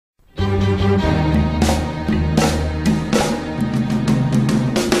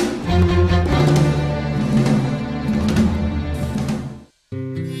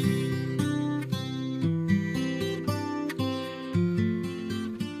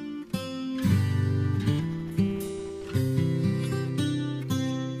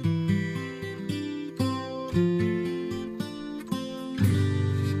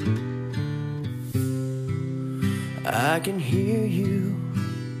can hear you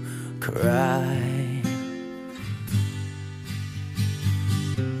cry.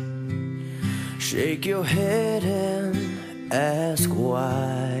 Shake your head and ask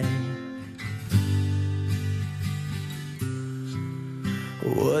why.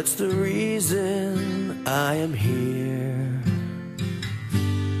 What's the reason I am here?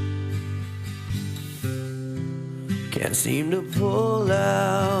 Can't seem to pull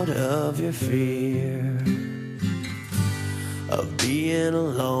out of your fear of being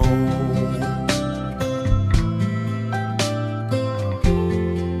alone.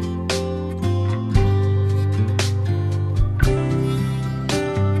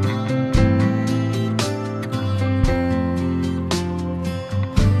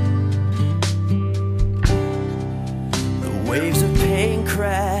 The waves of pain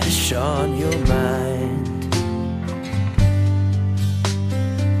crash on your mind.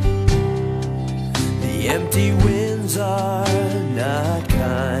 The empty winds are not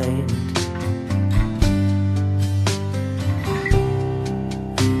kind,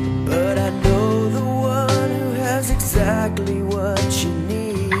 but I know the one who has exactly what you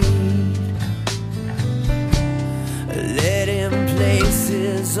need. Let him place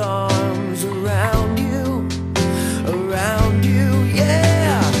his arms around you,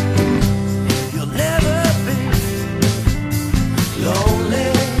 yeah. You'll never be lonely.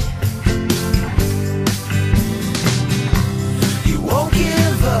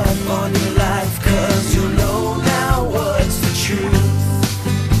 On your life, 'cause you know now what's the truth.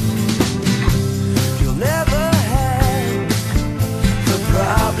 You'll never have the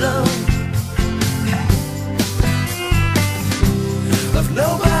problem of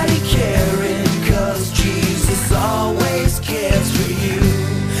nobody caring, 'cause Jesus always cares for you.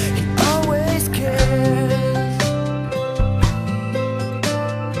 He always cares.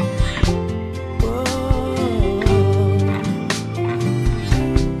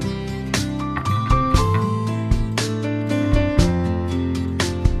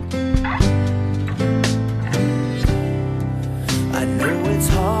 I know it's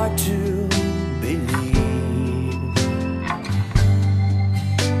hard to believe,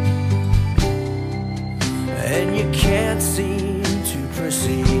 and you can't see